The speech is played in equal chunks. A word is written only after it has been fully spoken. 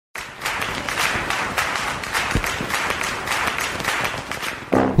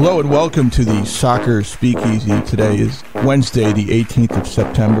Hello and welcome to the Soccer Speakeasy. Today is Wednesday, the 18th of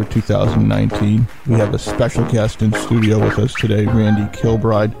September, 2019. We have a special guest in studio with us today, Randy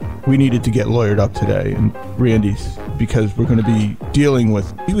Kilbride. We needed to get lawyered up today, and Randy's, because we're going to be dealing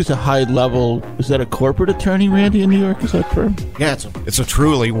with, he was a high-level, is that a corporate attorney, Randy, in New York? Is that firm? Yeah, it's a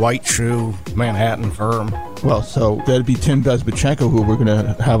truly white shoe Manhattan firm. Well, so that'd be Tim Bezbatchenko, who we're going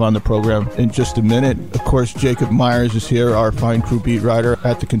to have on the program in just a minute. Of course, Jacob Myers is here, our fine crew beat writer.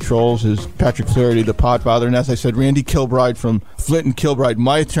 At the controls is Patrick Flaherty, the podfather. And as I said, Randy Kilbride from Flint and Kilbride,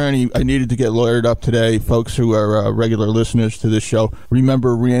 my attorney. I needed to get lawyered up today. Folks who are regular listeners to this show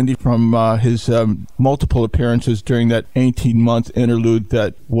remember Randy from his multiple appearances during that 18-month interlude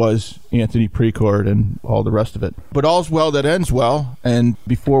that was Anthony Precourt and all the rest of it. But all's well that ends well. And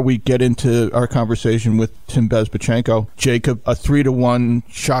before we get into our conversation with Tim Bezbatchenko, Jacob, a 3-1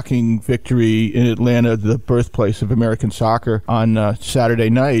 shocking victory in Atlanta, the birthplace of American soccer, on Saturday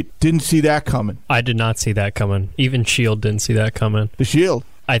night. Didn't see that coming. I did not see that coming. Even Shield didn't see that coming. The Shield?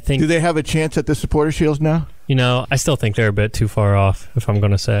 I think. Do they have a chance at the Supporter Shields now? You know, I still think they're a bit too far off, if I'm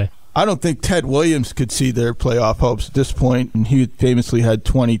going to say. I don't think Ted Williams could see their playoff hopes at this point, and he famously had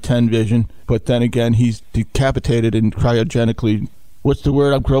 20/10 vision. But then again, he's decapitated and cryogenically, what's the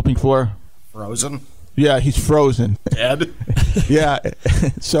word I'm groping for? Frozen? Yeah, he's frozen. Dead? Yeah.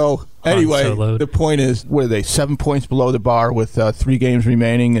 So, anyway, the point is, what are they, 7 points below the bar with 3 games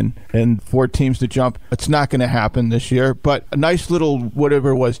remaining and 4 teams to jump? It's not going to happen this year, but a nice little,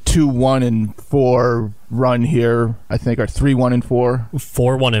 whatever it was, 2-1-4 run here, I think, or 3-1-4.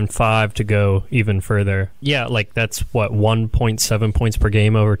 4-1-5 to go even further. Yeah, like that's what, 1.7 points per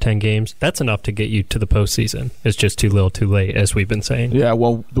game over 10 games. That's enough to get you to the postseason. It's just too little, too late, as we've been saying. Yeah,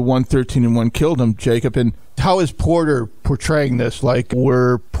 well, the 1-13-1 killed him, Jacob. And how is Porter portraying this? Like,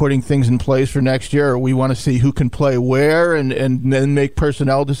 we're putting things in place for next year, or we want to see who can play where and then make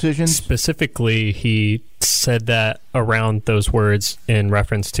personnel decisions? Specifically, he said that around those words in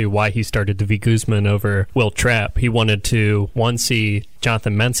reference to why he started David Guzman over Will Trapp. He wanted to, one, see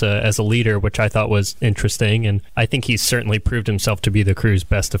Jonathan Mensah as a leader, which I thought was interesting, and I think he's certainly proved himself to be the crew's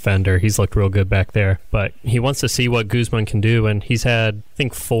best defender. He's looked real good back there, but he wants to see what Guzman can do, and he's had, I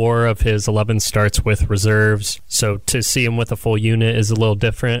think, 4 of his 11 starts with reserves, so to see him with a full unit is a little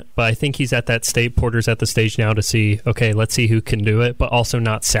different, but I think he's at that state, Porter's at the stage now to see, okay, let's see who can do it, but also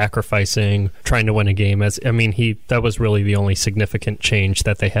not sacrificing trying to win a game. That was really the only significant change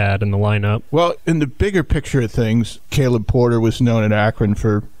that they had in the lineup. Well, in the bigger picture of things, Caleb Porter was known in Akron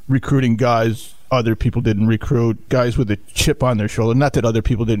for recruiting guys other people didn't recruit, guys with a chip on their shoulder. Not that other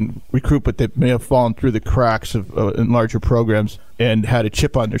people didn't recruit, but they may have fallen through the cracks of in larger programs and had a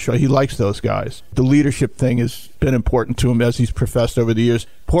chip on their shoulder. He likes those guys. The leadership thing has been important to him as he's professed over the years.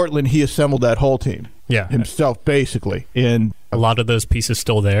 Portland, he assembled that whole team. Yeah. Himself, basically. And a lot of those pieces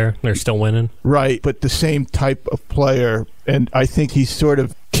still there. They're still winning. Right, but the same type of player, and I think he's sort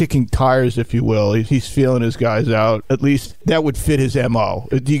of kicking tires, if you will. He's feeling his guys out. At least that would fit his MO.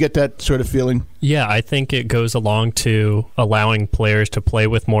 Do you get that sort of feeling? Yeah, I think it goes along to allowing players to play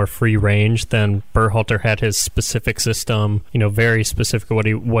with more free range than Berhalter had his specific system, very specific what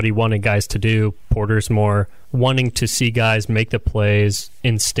he wanted guys to do. Porter's more wanting to see guys make the plays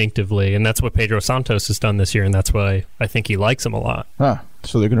instinctively, and that's what Pedro Santos has done this year, and that's why I think he likes him a lot.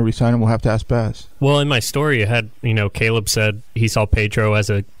 So they're going to re-sign him. We'll have to ask Baz. Well, in my story, it had, Caleb said he saw Pedro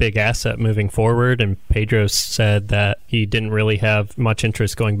as a big asset moving forward, and Pedro said that he didn't really have much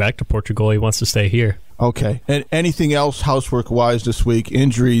interest going back to Portugal. He wants to stay here. Okay. And anything else housework-wise this week?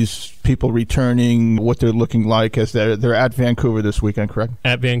 Injuries, people returning, what they're looking like as they're at Vancouver this weekend, correct?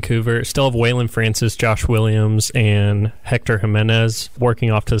 At Vancouver. Still have Waylon Francis, Josh Williams, and Hector Jimenez working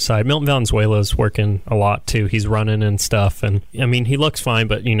off to the side. Milton Valenzuela's working a lot, too. He's running and stuff. And, he looks fine,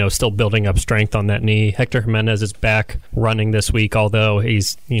 but, still building up strength on that knee. Hector Jimenez is back running this week, although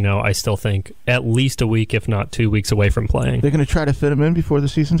he's, I still think at least a week, if not 2 weeks away from playing. They're going to try to fit him in before the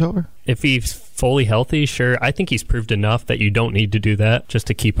season's over? If he's fully healthy, sure. I think he's proved enough that you don't need to do that just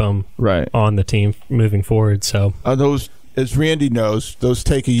to keep him on the team moving forward. So those, as Randy knows, those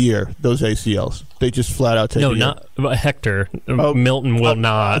take a year, those ACLs. They just flat out take a year. No, not Hector. Milton will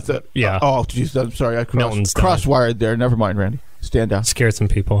not. Yeah. Oh, geez, I'm sorry. Milton's cross-wired there. Never mind, Randy. Stand down. Scared some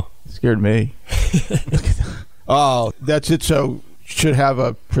people. Scared me. Oh, that's it. So should have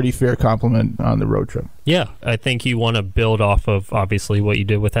a pretty fair compliment on the road trip. Yeah, I think you want to build off of, obviously, what you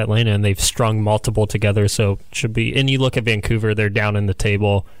did with Atlanta, and they've strung multiple together, so should be. And you look at Vancouver, they're down in the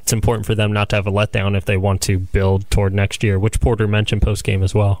table. It's important for them not to have a letdown if they want to build toward next year, which Porter mentioned post-game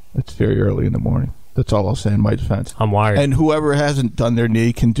as well. It's very early in the morning. That's all I'll say in my defense. I'm wired. And whoever hasn't done their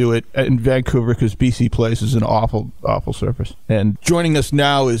knee can do it in Vancouver because BC Place is an awful, awful surface. And joining us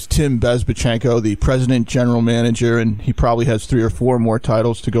now is Tim Bezbatchenko, the president general manager, and he probably has 3 or 4 more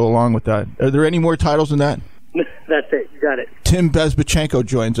titles to go along with that. Are there any more titles than that? That's it. You got it. Tim Bezbatchenko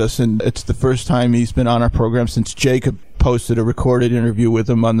joins us, and it's the first time he's been on our program since Jacob posted a recorded interview with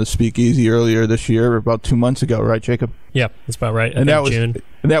him on the Speakeasy earlier this year, about 2 months ago, right, Jacob? Yeah, that's about right. And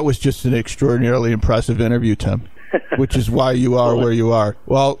that was just an extraordinarily impressive interview, Tim, which is why you are where you are.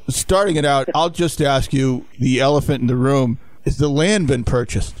 Well, starting it out, I'll just ask you the elephant in the room. Has the land been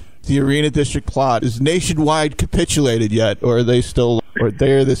purchased? The Arena District plot, is Nationwide capitulated yet, or are they still, or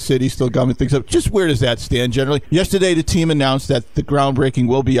they're the city still gumming things up? Just where does that stand generally? Yesterday, the team announced that the groundbreaking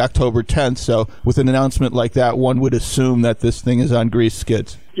will be October 10th, so with an announcement like that, one would assume that this thing is on grease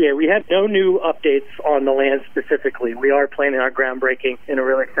skids. Yeah, we have no new updates on the land specifically. We are planning our groundbreaking and are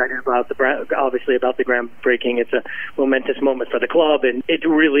really excited about the groundbreaking. It's a momentous moment for the club, and it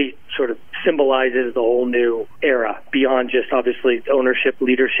really sort of symbolizes the whole new era beyond just obviously ownership,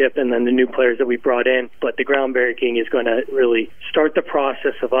 leadership, and then the new players that we brought in. But the groundbreaking is going to really start the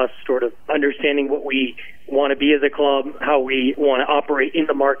process of us sort of understanding what we want to be as a club, how we want to operate in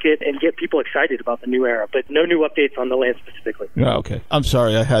the market, and get people excited about the new era. But no new updates on the land specifically. Oh, okay. I'm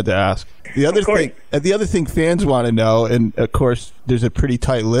sorry, I had to ask. The other thing fans want to know, and of course there's a pretty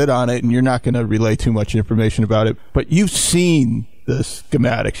tight lid on it, and you're not going to relay too much information about it, but you've seen the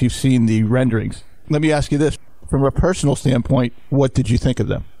schematics, you've seen the renderings. Let me ask you this. From a personal standpoint, what did you think of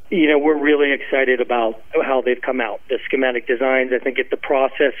them? You know, we're really excited about how they've come out. The schematic designs, I think it's the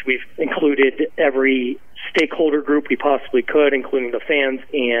process. We've included every stakeholder group we possibly could, including the fans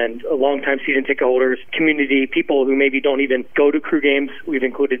and longtime season ticket holders, community, people who maybe don't even go to Crew games. We've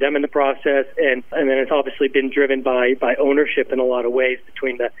included them in the process, and then it's obviously been driven by ownership in a lot of ways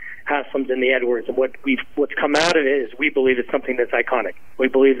between the Haslams and the Edwards. And what's come out of it is we believe it's something that's iconic. We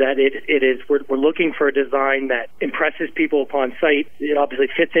believe that it is. We're looking for a design that impresses people upon sight. It obviously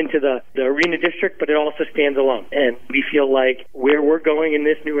fits into the Arena District, but it also stands alone. And we feel like where we're going in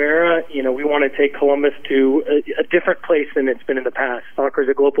this new era, you know, we want to take Columbus to a different place than it's been in the past. Soccer is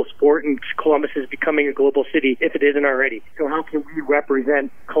a global sport, and Columbus is becoming a global city if it isn't already. So how can we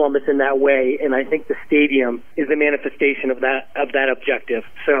represent Columbus in that way? And I think the stadium is a manifestation of that objective.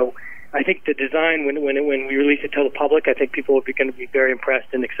 So I think the design, when we release it to the public, I think people are going to be very impressed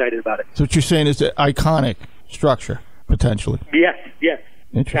and excited about it. So what you're saying is an iconic structure, potentially? Yes,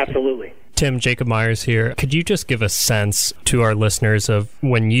 absolutely. Tim, Jacob Myers here. Could you just give a sense to our listeners of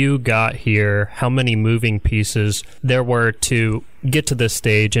when you got here, how many moving pieces there were to get to this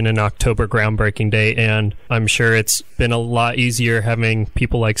stage in an October groundbreaking day? And I'm sure it's been a lot easier having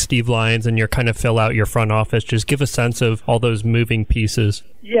people like Steve Lyons and you kind of fill out your front office. Just give a sense of all those moving pieces.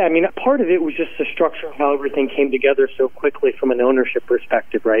 Yeah, I mean, part of it was just the structure of how everything came together so quickly from an ownership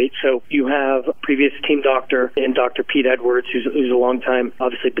perspective, right? So you have previous team doctor and Dr. Pete Edwards, who's a long time,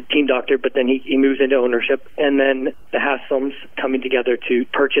 obviously, team doctor, but then he moves into ownership. And then the Haslams coming together to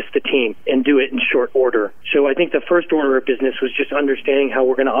purchase the team and do it in short order. So I think the first order of business was just understanding how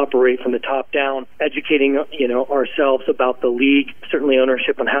we're going to operate from the top down, educating, ourselves about the league, certainly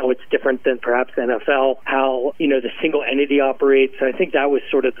ownership on how it's different than perhaps the NFL, how, the single entity operates. I think that was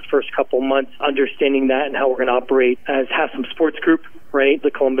sort of the first couple months, understanding that and how we're going to operate as Haslam Sports Group, right?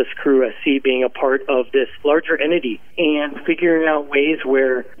 The Columbus Crew SC being a part of this larger entity and figuring out ways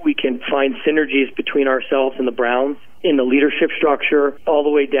where we can find synergies between ourselves and the Browns in the leadership structure all the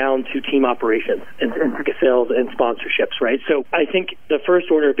way down to team operations and ticket sales and sponsorships, right? So I think the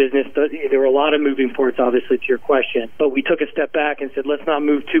first order of business, there were a lot of moving parts, obviously, to your question, but we took a step back and said, let's not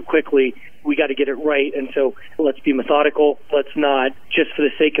move too quickly. We got to get it right. And so let's be methodical. Let's not, just for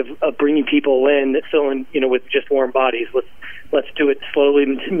the sake of bringing people in, filling, with just warm bodies. Let's do it slowly,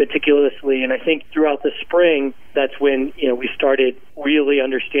 meticulously. And I think throughout the spring, that's when, we started really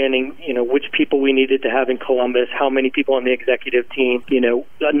understanding, which people we needed to have in Columbus, how many people on the executive team,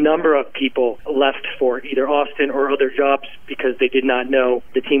 a number of people left for either Austin or other jobs because they did not know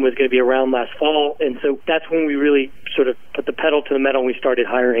the team was going to be around last fall. And so that's when we really sort of put the pedal to the metal and we started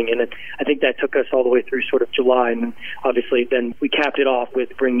hiring. And I think that took us all the way through sort of July. And obviously then we capped it off with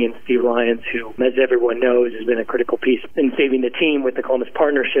bringing in Steve Lyons, who, as everyone knows, has been a critical piece in saving the team with the Columbus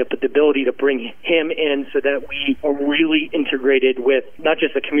partnership, but the ability to bring him in so that we are really integrated with not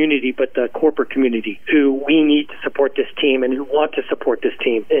just the community, but the corporate community who we need to support this team and who want to support this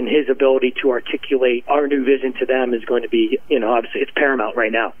team. And his ability to articulate our new vision to them is going to be, obviously it's paramount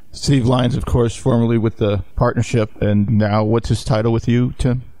right now. Steve Lyons, of course, formerly with the partnership, and now what's his title with you,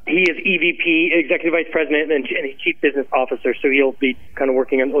 Tim? He is EVP, Executive Vice President, and he's Chief Business Officer, so he'll be kind of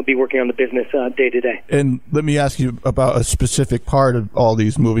working on the business day to day. And let me ask you about a specific part of all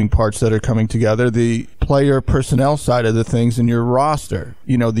these moving parts that are coming together, the player personnel side of the things in your roster.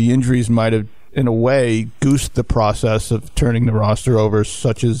 You know, the injuries might have, in a way, goosed the process of turning the roster over,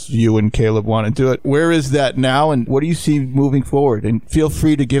 such as you and Caleb want to do it. Where is that now, and what do you see moving forward? And feel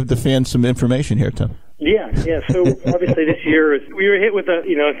free to give the fans some information here, Tim. Yeah. So obviously this year we were hit with a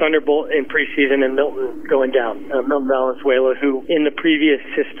thunderbolt in preseason and Milton going down. Milton Valenzuela, who in the previous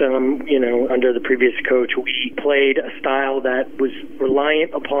system, under the previous coach, we played a style that was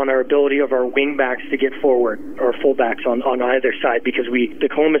reliant upon our ability of our wingbacks to get forward, or fullbacks on either side, because the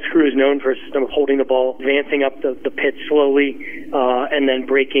Columbus Crew is known for a system of holding the ball, advancing up the pitch slowly, and then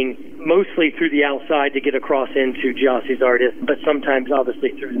breaking mostly through the outside to get across into Gyasi Zardes, but sometimes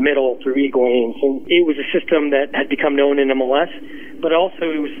obviously through the middle, through Higuain. So it was a system that had become known in MLS, but also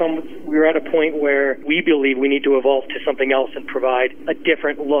we were at a point where we believe we need to evolve to something else and provide a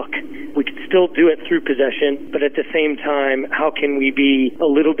different look. We could still do it through possession, but at the same time, how can we be a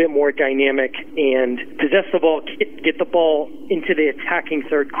little bit more dynamic and possess the ball, get the ball into the attacking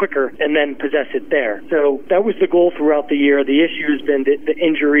third quicker, and then possess it there. So that was the goal throughout the year. The issue has been the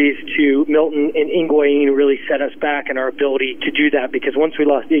injuries to Milton and Higuain really set us back in our ability to do that, because once we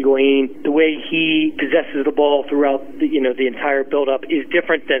lost Higuain, the way he possesses the ball throughout the entire build-up is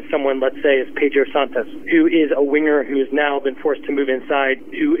different than someone, let's say, as Pedro Santos, who is a winger who has now been forced to move inside,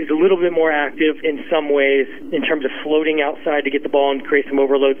 who is a little bit more active in some ways in terms of floating outside to get the ball and create some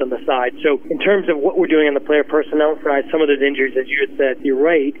overloads on the side. So in terms of what we're doing on the player personnel side, some of those injuries, as you had said, you're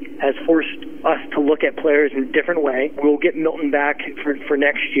right, has forced us to look at players in a different way. We'll get Milton back for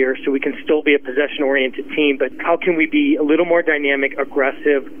next year, so we can still be a possession-oriented team, but how can we be a little more dynamic,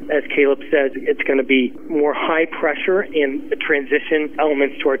 aggressive? As Caleb says, it's going to be more high pressure and the transition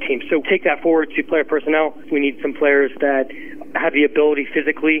elements to our team. So take that forward to player personnel. We need some players that have the ability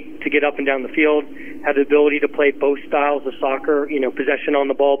physically to get up and down the field, have the ability to play both styles of soccer, possession on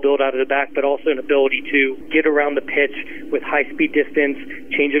the ball, build out of the back, but also an ability to get around the pitch with high-speed distance,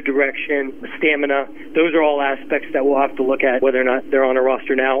 change of direction, stamina. Those are all aspects that we'll have to look at, whether or not they're on a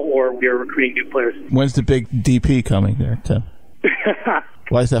roster now or we are recruiting new players. When's the big DP coming there, Tim?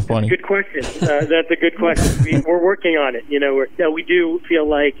 Why is that funny? Good question. That's a good question. We're working on it. We do feel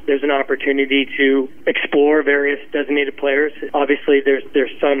like there's an opportunity to explore various designated players. Obviously,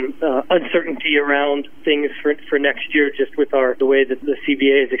 there's some uncertainty around things for next year, just with the way that the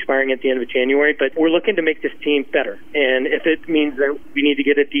CBA is expiring at the end of January. But we're looking to make this team better. And if it means that we need to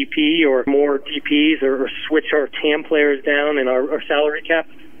get a DP or more DPs or switch our TAM players down and our salary cap,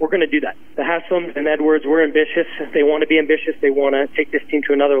 we're going to do that. The Haslams and Edwards were ambitious. They want to be ambitious. They want to take this team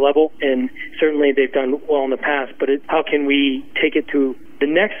to another level, and certainly they've done well in the past, but how can we take it to the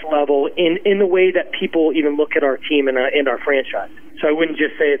next level in the way that people even look at our team and our franchise? So I wouldn't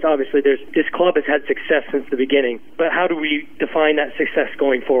just say it's obviously this club has had success since the beginning, but how do we define that success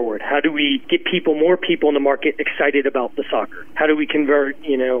going forward? How do we get more people in the market excited about the soccer? How do we convert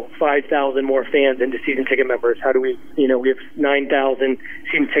 5,000 more fans into season ticket members? How do we we have 9,000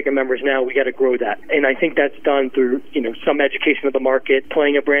 season ticket members now. We got to grow that, and I think that's done through some education of the market,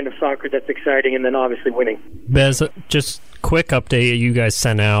 playing a brand of soccer that's exciting, and then obviously winning. Bez, just quick update you guys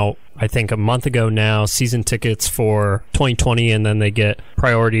sent out, I think a month ago now, season tickets for 2020, and then they get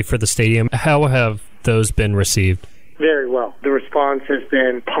priority for the stadium. How have those been received? Very well. The response has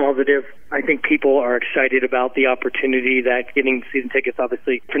been positive. I think people are excited about the opportunity that getting season tickets,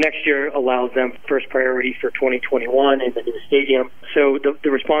 obviously, for next year allows them first priority for 2021 in the new stadium. So the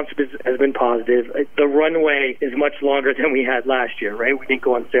response has been positive. The runway is much longer than we had last year, right? We didn't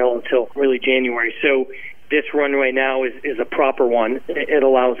go on sale until really January. So this runway now is a proper one. It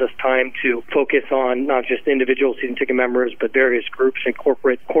allows us time to focus on not just individual season ticket members, but various groups and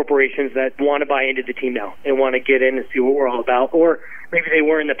corporations that want to buy into the team now and want to get in and see what we're all about. Or maybe they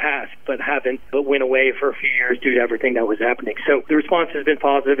were in the past but went away for a few years due to everything that was happening. So the response has been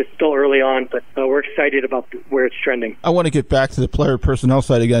positive. It's still early on, but we're excited about where it's trending. I want to get back to the player personnel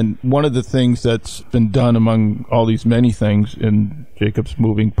side again. One of the things that's been done among all these many things in Jacob's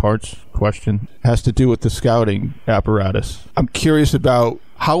moving parts question has to do with the scouting apparatus. I'm curious about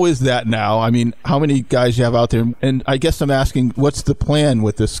how is that now? I mean, how many guys you have out there? And I guess I'm asking, what's the plan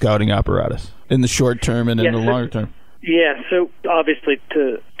with this scouting apparatus in the short term and in the longer term? Yeah, so obviously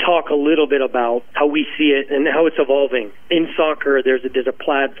to talk a little bit about how we see it and how it's evolving. In soccer, there's a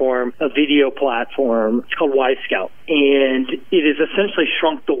platform, a video platform. It's called Y-Scout. And it has essentially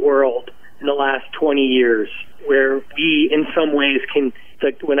shrunk the world in the last 20 years, where we, in some ways, can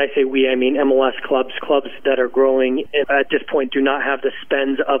when I say we, I mean MLS clubs that are growing at this point do not have the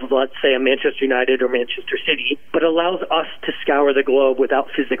spends of, let's say, a Manchester United or Manchester City, but allows us to scour the globe without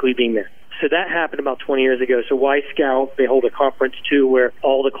physically being there. So that happened about 20 years ago. So Y-Scout, they hold a conference too where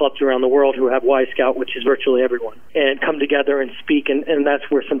all the clubs around the world who have Y-Scout, which is virtually everyone, and come together and speak, and that's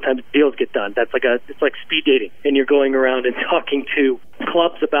where sometimes deals get done. It's like speed dating, and you're going around and talking to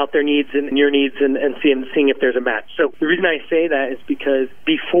clubs about their needs and your needs and seeing if there's a match. So the reason I say that is because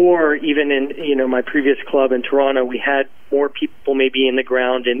before, even in my previous club in Toronto, we had more people maybe in the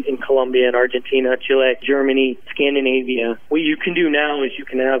ground in Colombia and Argentina, Chile, Germany, Scandinavia. What you can do now is you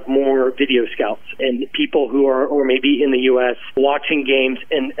can have more video scouts and people who are, or maybe in the U.S., watching games,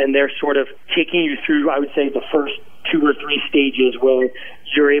 and they're sort of taking you through, I would say, the first 2 or 3 stages where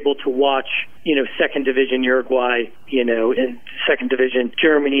you're able to watch, second division Uruguay, in second division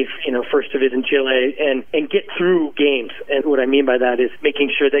Germany, first division Chile, and get through games. And what I mean by that is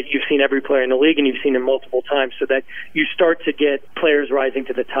making sure that you've seen every player in the league and you've seen them multiple times, so that you start to get players rising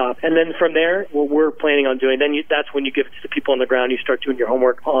to the top. And then from there, what we're planning on doing, that's when you give it to the people on the ground. You start doing your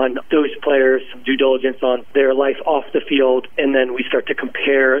homework on those players, due diligence on their life off the field, and then we start to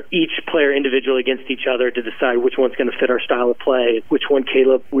compare each player individually against each other to decide which one's going to fit our style of play, which one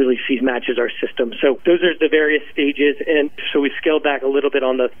Caleb really sees matches our system. So those are the various stages, and so we've scaled back a little bit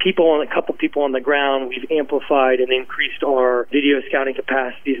on the people, on a couple people on the ground. We've amplified and increased our video scouting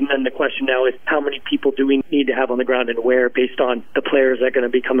capacities, and then the question now is how many people do we need to have on the ground and where, based on the players that are going to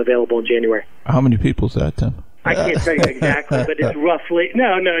become available in January. How many people is that, Tim? I can't tell you exactly, but it's roughly...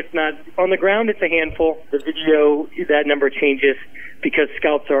 No, it's not. On the ground, it's a handful. The video, that number changes because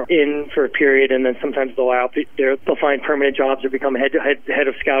scouts are in for a period, and then sometimes they'll find permanent jobs or become head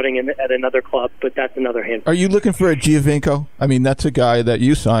of scouting at another club, but that's another handful. Are you looking for a Giovinco? I mean, that's a guy that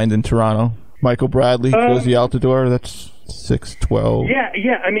you signed in Toronto. Michael Bradley, Josie Altidore, that's 6'12".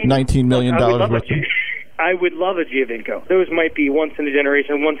 Yeah. I mean, $19 million worth. I would love a Giovinco. Those might be once in a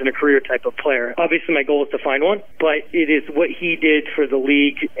generation, once in a career type of player. Obviously, my goal is to find one, but it is what he did for the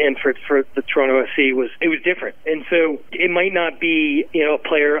league and for the Toronto FC was different. And so it might not be, a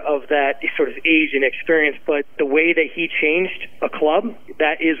player of that sort of age and experience, but the way that he changed a club,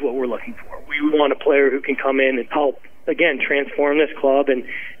 that is what we're looking for. We want a player who can come in and help, again, transform this club and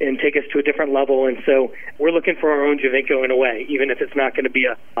take us to a different level. And so we're looking for our own Giovinco in a way, even if it's not going to be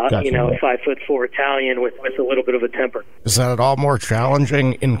a 5'4" Italian with a little bit of a temper. Is that at all more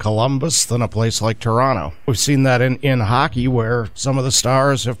challenging in Columbus than a place like Toronto? We've seen that in hockey, where some of the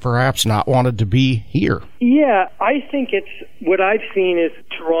stars have perhaps not wanted to be here. Yeah, I think what I've seen is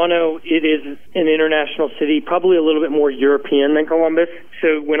Toronto, it is an international city, probably a little bit more European than Columbus.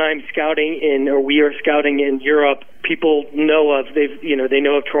 So when I'm scouting we are scouting in Europe, people know they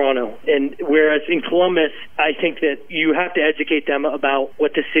know of Toronto. And whereas in Columbus, I think that you have to educate them about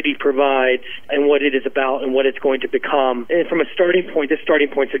what the city provides and what it is about and what it's going to become. And from a starting point, the starting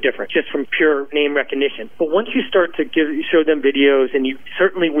points are different, just from pure name recognition. But once you start to show them videos, and you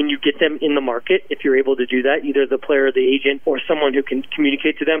certainly when you get them in the market, if you're able to do that, either the player or the agent or someone who can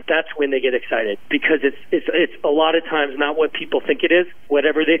communicate to them, that's when they get excited, because it's a lot of times not what people think it is,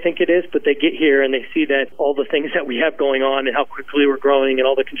 whatever they think it is, but they get here and they see that all the things that we have going on and how quickly we're growing and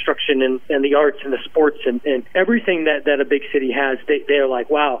all the construction and the arts and the sports and everything that a big city has, they're like,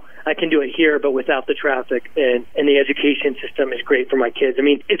 wow, I can do it here, but without the traffic, and the education system is great for my kids. I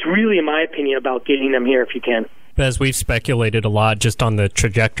mean, it's really, in my opinion, about getting them here if you can. As we've speculated a lot just on the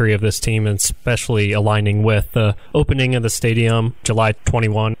trajectory of this team, and especially aligning with the opening of the stadium, July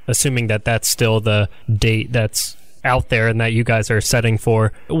 21, assuming that that's still the date that's out there and that you guys are setting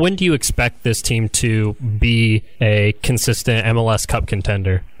for. When do you expect this team to be a consistent MLS Cup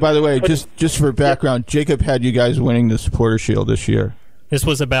contender? By the way, just for background, Jacob had you guys winning the Supporter Shield this year. This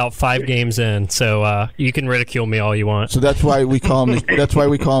was about 5 games in, so you can ridicule me all you want. So that's why we call him. That's why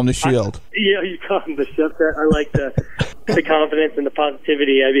we call him the Shield. Yeah, you call him the Shield. I like the confidence and the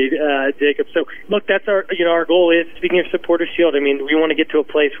positivity. I mean, Jacob. So look, that's our goal is, speaking of Supporter Shield, I mean, we want to get to a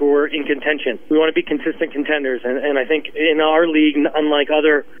place where we're in contention. We want to be consistent contenders, and I think in our league, unlike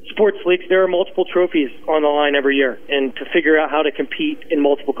other sports leagues, there are multiple trophies on the line every year, and to figure out how to compete in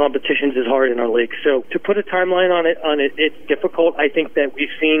multiple competitions is hard in our league. So to put a timeline on it, it's difficult. I think that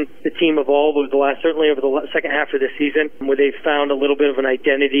we've seen the team evolve certainly over the second half of the season, where they've found a little bit of an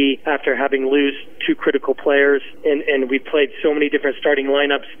identity after having lose 2 critical players, and we played so many different starting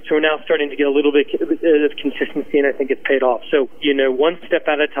lineups. So we're now starting to get a little bit of consistency, and I think it's paid off. So, one step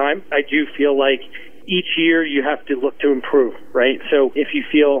at a time. I do feel like each year you have to look to improve, right? So if you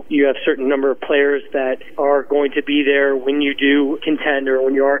feel you have a certain number of players that are going to be there when you do contend or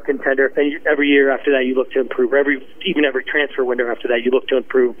when you are a contender, then every year after that you look to improve. Even every transfer window after that you look to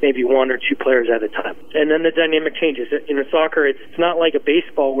improve maybe one or two players at a time. And then the dynamic changes. In soccer, it's not like a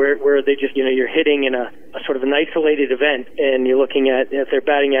baseball where they just, you're hitting in a sort of an isolated event and you're looking at their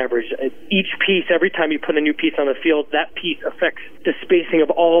batting average. Each piece, every time you put a new piece on the field, that piece affects the spacing of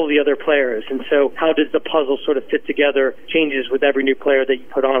all the other players. And so how does the puzzle sort of fit together changes with every new player that you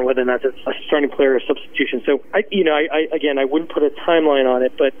put on, whether or not it's a starting player or a substitution. So I wouldn't put a timeline on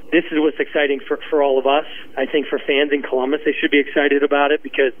it, but this is what's exciting for all of us. I think for fans in Columbus, they should be excited about it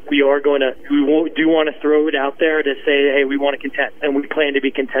because we do want to throw it out there to say, hey, we want to contend and we plan to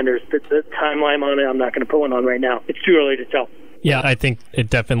be contenders. The timeline on it, I'm not going to put one on right now. It's too early to tell. Yeah, I think it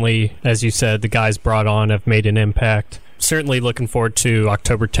definitely, as you said, the guys brought on have made an impact. Certainly looking forward to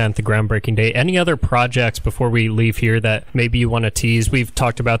October 10th, the groundbreaking day. Any other projects before we leave here that maybe you want to tease? We've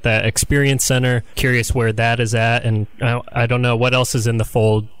talked about that Experience Center. Curious where that is at, and I don't know what else is in the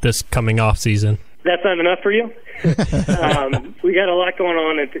fold this coming off season. That's not enough for you? We got a lot going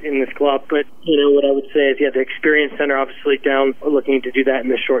on in this club, but what I would say is, the Experience Center obviously down, looking to do that in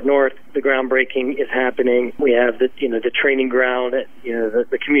the short north. The groundbreaking is happening. We have the training ground.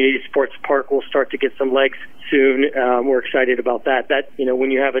 The community sports park will start to get some legs soon. We're excited about that.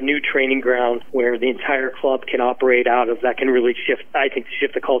 When you have a new training ground where the entire club can operate out of, that can really shift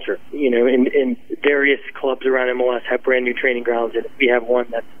the culture. In various clubs around MLS have brand new training grounds, and we have one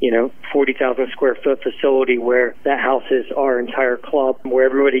that's 40,000 square foot facility where that houses our entire club, where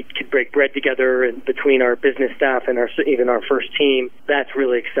everybody can break bread together, and between our business staff and even our first team. That's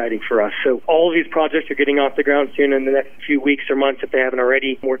really exciting for us. So all of these projects are getting off the ground soon in the next few weeks or months if they haven't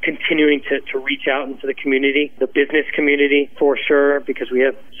already. We're continuing to reach out into the community, the business community for sure, because we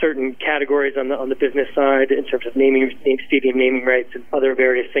have certain categories on the business side in terms of stadium naming rights and other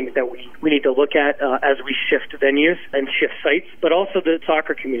various things that we need to look at as we shift venues and shift sites, but also the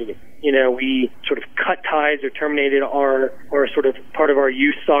soccer community. We sort of cut ties or terminated our sort of part of our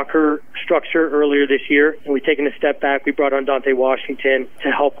youth soccer structure earlier this year, and we've taken a step back. We brought on Dante Washington to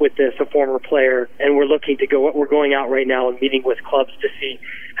help with this, a former player, and we're going out right now and meeting with clubs to see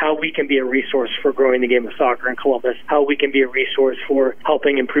how we can be a resource for growing the game of soccer in Columbus, how we can be a resource for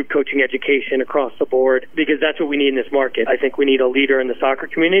helping improve coaching education across the board, because that's what we need in this market. I think we need a leader in the soccer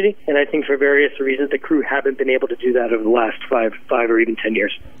community, and I think for various reasons the Crew haven't been able to do that over the last five or even 10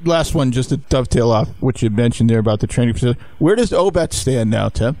 years. Last one, just to dovetail off what you mentioned there about the training facility. Where does Obet stand now,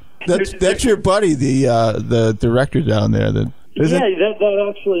 Tim? That's your buddy, the director down there. That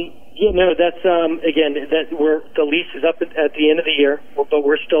actually. Yeah, no, that's the lease is up at the end of the year, but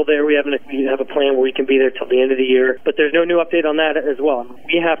we're still there. We have a plan where we can be there till the end of the year, but there's no new update on that as well.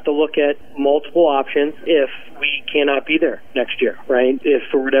 We have to look at multiple options if we cannot be there next year, right? If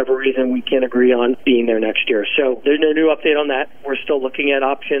for whatever reason we can't agree on being there next year. So there's no new update on that. We're still looking at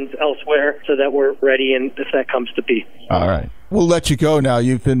options elsewhere so that we're ready and if that comes to be. All right. We'll let you go now.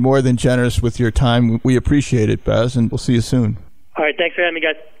 You've been more than generous with your time. We appreciate it, Bez, and we'll see you soon. All right, thanks for having me,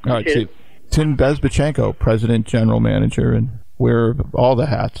 guys. All right, see Tim Bezbatchenko, President, General Manager, and wear all the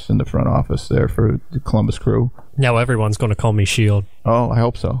hats in the front office there for the Columbus Crew. Now everyone's going to call me Shield. Oh, I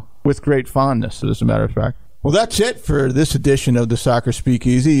hope so. With great fondness, as a matter of fact. Well, that's it for this edition of the Soccer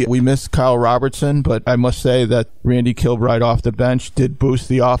Speakeasy. We missed Kyle Robertson, but I must say that Randy Kilbride off the bench did boost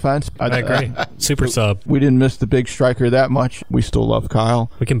the offense. I agree. Super sub. We didn't miss the big striker that much. We still love Kyle.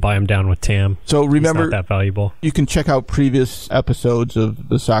 We can buy him down with Tam. So remember, he's not that valuable. You can check out previous episodes of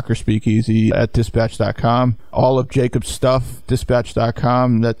the Soccer Speakeasy at Dispatch.com. All of Jacob's stuff,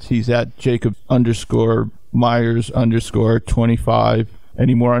 Dispatch.com. He's at Jacob_Myers_25.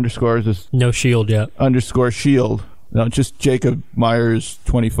 Any more underscores? No Shield yet. _Shield. No, just Jacob Myers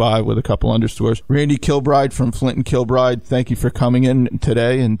 25 with a couple underscores. Randy Kilbride from Flint and Kilbride, thank you for coming in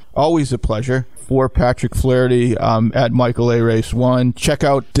today, and always a pleasure. For Patrick Flaherty, at Michael A. Race 1. Check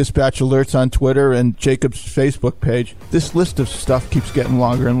out Dispatch Alerts on Twitter and Jacob's Facebook page. This list of stuff keeps getting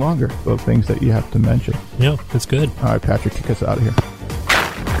longer and longer of things that you have to mention. Yeah, it's good. All right, Patrick, kick us out of here.